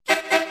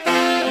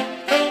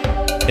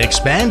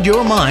Expand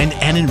your mind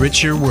and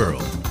enrich your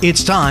world.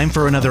 It's time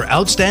for another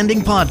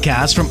outstanding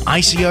podcast from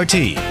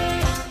I.C.R.T.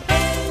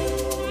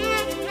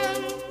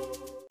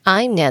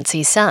 I'm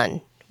Nancy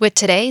Sun with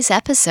today's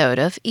episode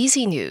of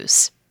Easy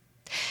News.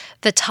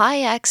 The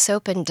Tai-Ex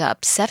opened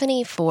up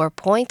 74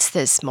 points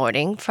this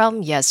morning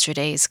from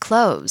yesterday's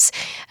close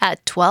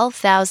at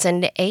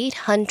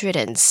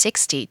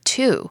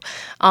 12,862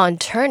 on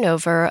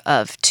turnover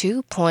of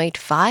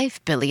 2.5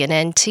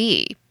 billion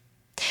NT.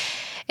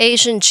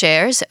 Asian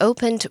shares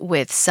opened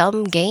with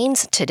some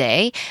gains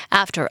today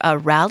after a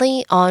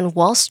rally on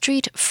Wall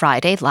Street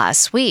Friday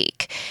last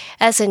week,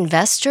 as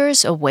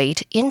investors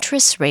await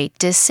interest rate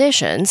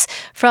decisions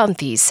from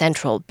the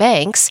central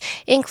banks,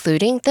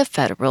 including the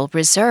Federal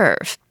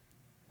Reserve.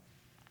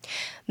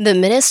 The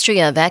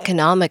Ministry of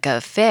Economic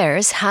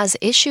Affairs has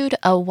issued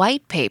a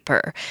white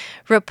paper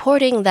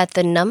reporting that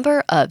the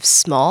number of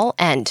small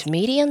and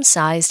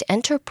medium-sized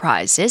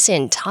enterprises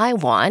in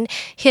Taiwan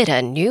hit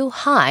a new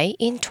high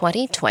in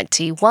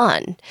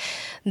 2021.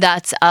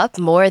 That's up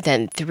more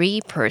than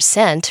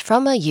 3%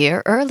 from a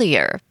year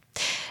earlier.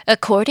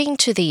 According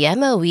to the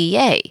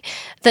MOEA,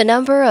 the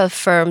number of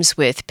firms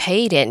with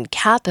paid-in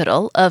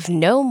capital of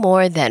no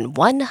more than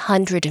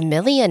 100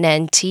 million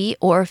NT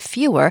or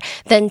fewer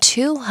than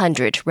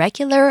 200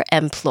 regular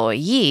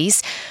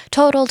employees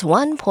totaled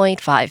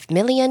 1.5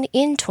 million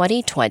in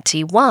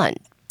 2021.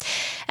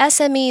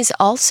 SMEs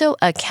also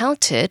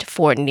accounted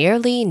for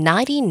nearly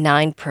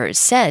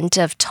 99%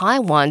 of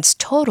Taiwan's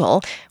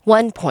total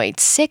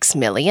 1.6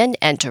 million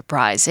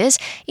enterprises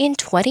in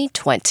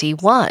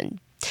 2021.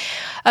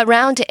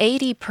 Around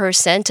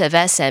 80% of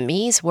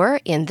SMEs were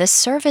in the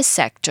service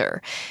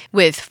sector,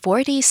 with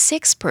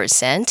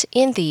 46%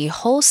 in the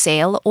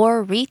wholesale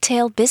or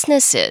retail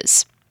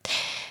businesses.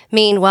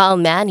 Meanwhile,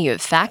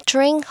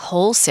 manufacturing,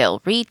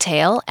 wholesale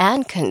retail,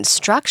 and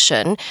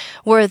construction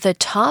were the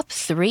top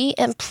three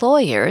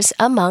employers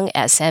among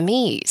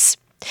SMEs.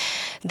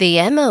 The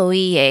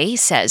MOEA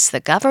says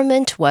the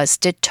government was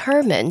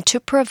determined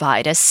to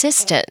provide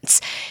assistance,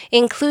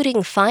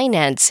 including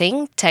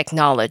financing,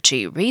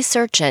 technology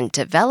research and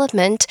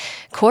development,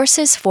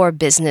 courses for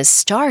business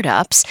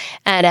startups,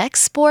 and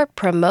export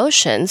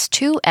promotions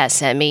to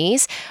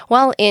SMEs,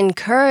 while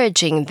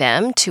encouraging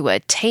them to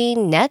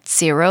attain net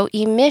zero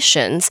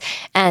emissions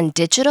and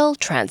digital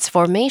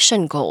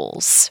transformation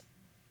goals.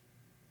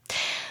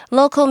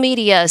 Local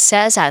media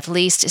says at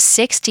least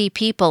 60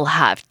 people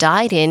have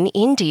died in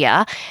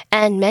India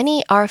and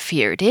many are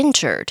feared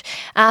injured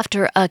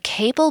after a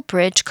cable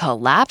bridge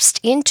collapsed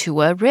into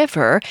a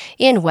river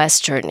in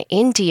western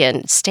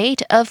Indian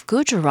state of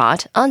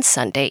Gujarat on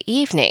Sunday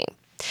evening.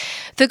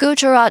 The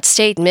Gujarat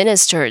state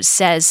minister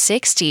says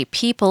 60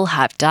 people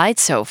have died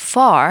so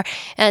far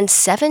and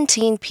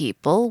 17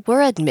 people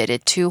were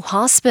admitted to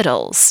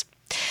hospitals.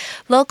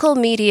 Local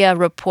media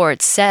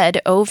reports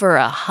said over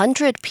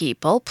 100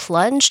 people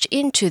plunged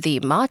into the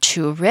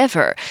Machchu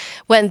River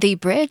when the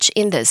bridge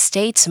in the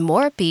state's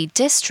Morbi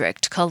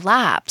district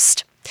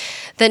collapsed.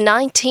 The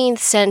 19th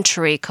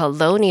century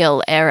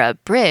colonial-era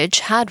bridge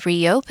had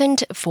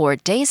reopened 4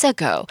 days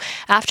ago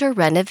after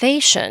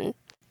renovation.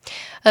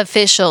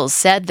 Officials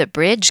said the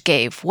bridge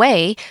gave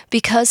way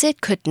because it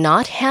could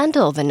not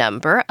handle the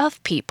number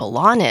of people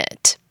on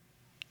it.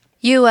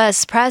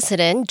 U.S.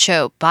 President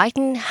Joe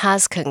Biden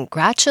has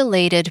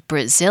congratulated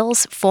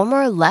Brazil's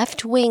former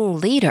left-wing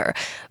leader,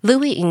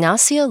 Luiz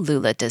Inacio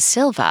Lula da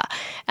Silva,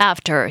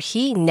 after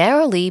he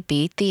narrowly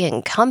beat the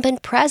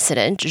incumbent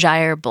president,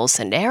 Jair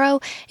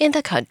Bolsonaro, in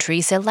the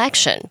country's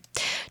election.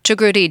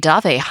 Jagruti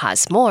Dave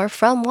has more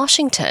from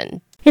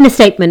Washington. In a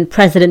statement,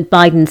 President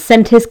Biden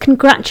sent his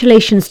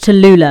congratulations to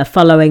Lula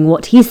following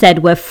what he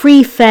said were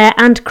free, fair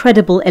and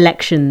credible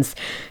elections.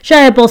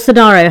 Jair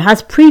Bolsonaro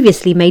has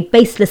previously made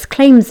baseless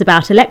claims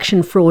about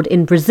election fraud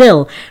in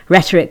Brazil,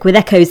 rhetoric with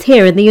echoes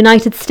here in the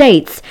United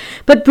States.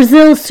 But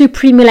Brazil's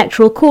Supreme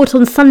Electoral Court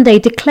on Sunday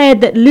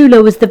declared that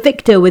Lula was the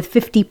victor with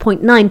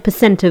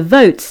 50.9% of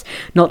votes.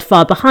 Not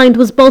far behind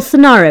was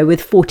Bolsonaro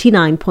with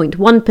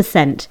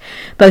 49.1%.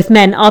 Both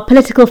men are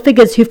political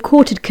figures who've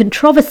courted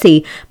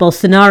controversy,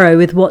 Bolsonaro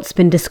with what's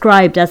been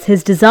described as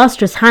his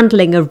disastrous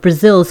handling of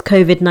Brazil's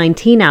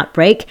COVID-19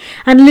 outbreak,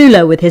 and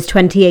Lula with his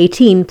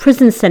 2018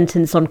 prison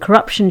sentence on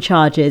corruption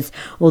charges,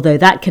 although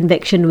that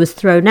conviction was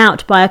thrown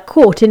out by a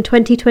court in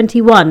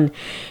 2021.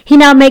 He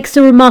now makes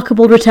a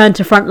remarkable return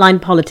to frontline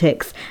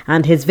politics,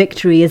 and his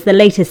victory is the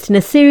latest in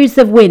a series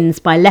of wins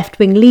by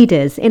left-wing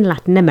leaders in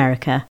Latin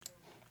America.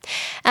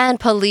 And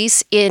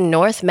police in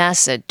North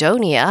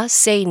Macedonia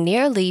say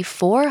nearly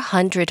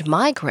 400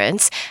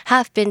 migrants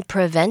have been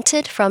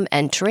prevented from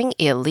entering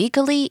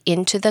illegally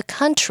into the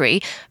country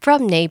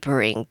from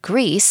neighboring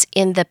Greece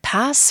in the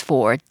past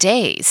 4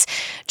 days,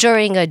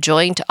 during a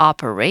joint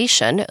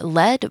operation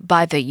led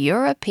by the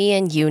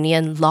European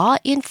Union Law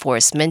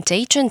Enforcement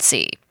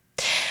Agency.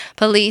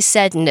 Police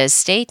said in a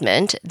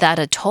statement that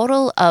a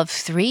total of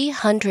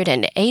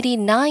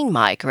 389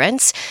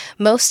 migrants,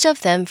 most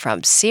of them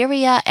from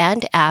Syria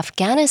and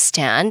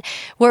Afghanistan,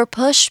 were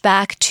pushed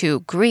back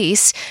to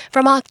Greece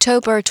from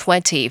October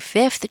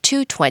 25th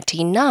to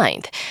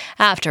 29th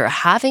after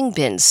having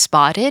been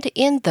spotted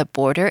in the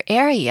border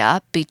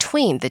area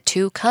between the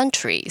two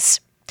countries.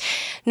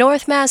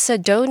 North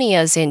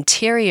Macedonia's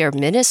interior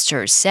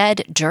minister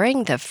said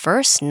during the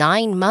first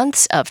 9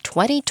 months of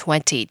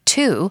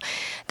 2022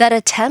 that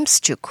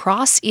attempts to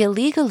cross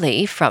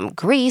illegally from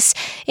Greece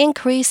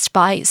increased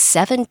by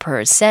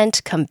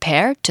 7%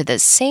 compared to the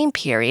same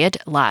period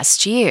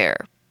last year.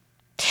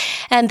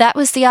 And that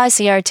was the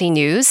I.C.R.T.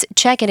 news.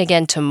 Check in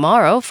again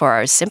tomorrow for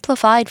our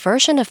simplified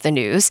version of the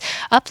news,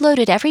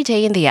 uploaded every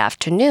day in the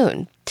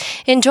afternoon.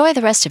 Enjoy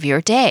the rest of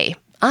your day.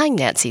 I'm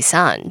Nancy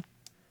Sun.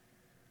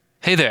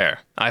 Hey there!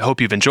 I hope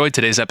you've enjoyed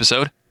today's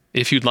episode.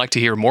 If you'd like to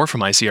hear more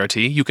from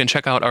I.C.R.T, you can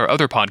check out our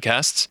other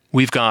podcasts.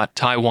 We've got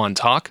Taiwan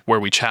Talk,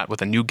 where we chat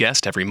with a new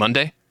guest every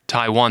Monday,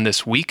 Taiwan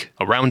This Week,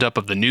 a roundup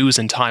of the news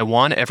in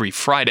Taiwan every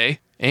Friday,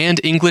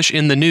 and English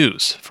in the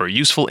News, for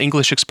useful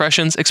English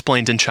expressions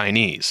explained in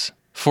Chinese.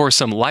 For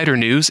some lighter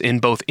news in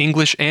both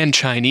English and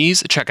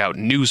Chinese, check out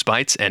News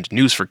Bites and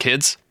News for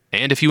Kids.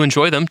 And if you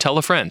enjoy them, tell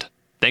a friend.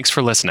 Thanks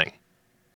for listening.